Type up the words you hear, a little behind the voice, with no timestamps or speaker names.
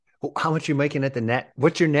How much you making at the net?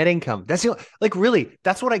 What's your net income? That's like really,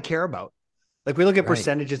 that's what I care about. Like we look at Right.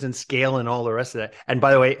 percentages and scale and all the rest of that. And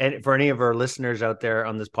by the way, and for any of our listeners out there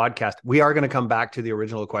on this podcast, we are going to come back to the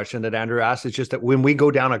original question that Andrew asked. It's just that when we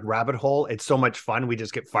go down a rabbit hole, it's so much fun. We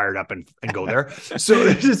just get fired up and go there. So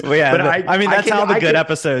it's just, Well, yeah, but I mean, that's how the I good can,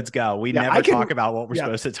 episodes go. We yeah, never I can, talk about what we're yeah,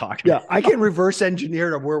 supposed to talk yeah, about. I can reverse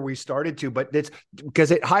engineer to where we started to, but it's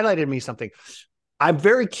because it highlighted me something. I'm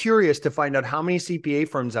very curious to find out how many CPA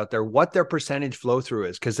firms out there, what their percentage flow through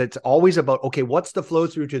is, because it's always about, okay, what's the flow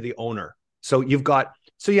through to the owner? So you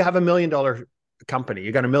have $1 million company,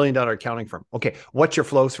 you got $1 million accounting firm. Okay, what's your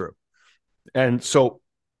flow through? And so,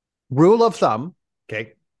 rule of thumb,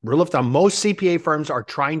 okay, rule of thumb, most CPA firms are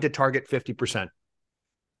trying to target 50%.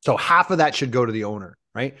 So half of that should go to the owner,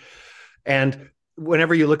 right? And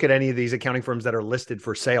whenever you look at any of these accounting firms that are listed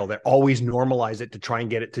for sale, they always normalize it to try and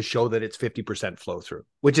get it to show that it's 50% flow through,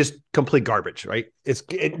 which is complete garbage, right?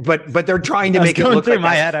 But they're trying to I was make it going look through like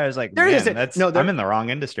my that. head. I was like, There is man, it. No, I'm there, in the wrong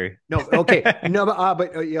industry. no, okay. No,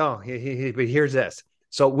 but here's this.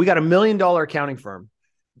 So we got $1 million accounting firm.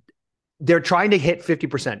 They're trying to hit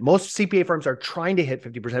 50%. Most CPA firms are trying to hit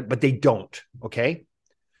 50%, but they don't. Okay.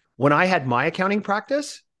 When I had my accounting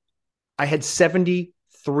practice, I had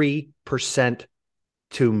 73%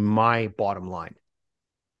 to my bottom line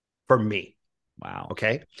for me. Wow.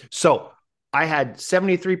 Okay. So I had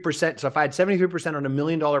 73%. So if I had 73% on $1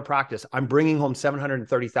 million practice, I'm bringing home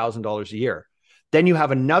 $730,000 a year. Then you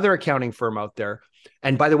have another accounting firm out there.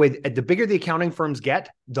 And by the way, the bigger the accounting firms get,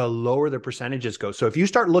 the lower the percentages go. So if you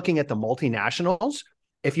start looking at the multinationals,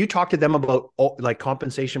 if you talk to them about like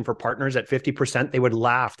compensation for partners at 50%, they would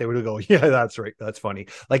laugh. They would go, yeah, that's right. That's funny.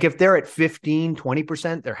 Like if they're at 15,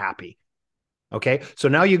 20%, they're happy. Okay. So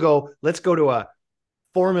now you go, let's go to a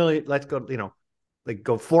 4 million. Let's go, like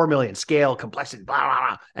go 4 million scale, complexity, blah, blah,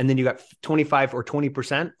 blah. And then you got 25 or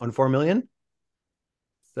 20% on 4 million.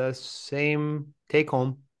 It's the same take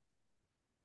home.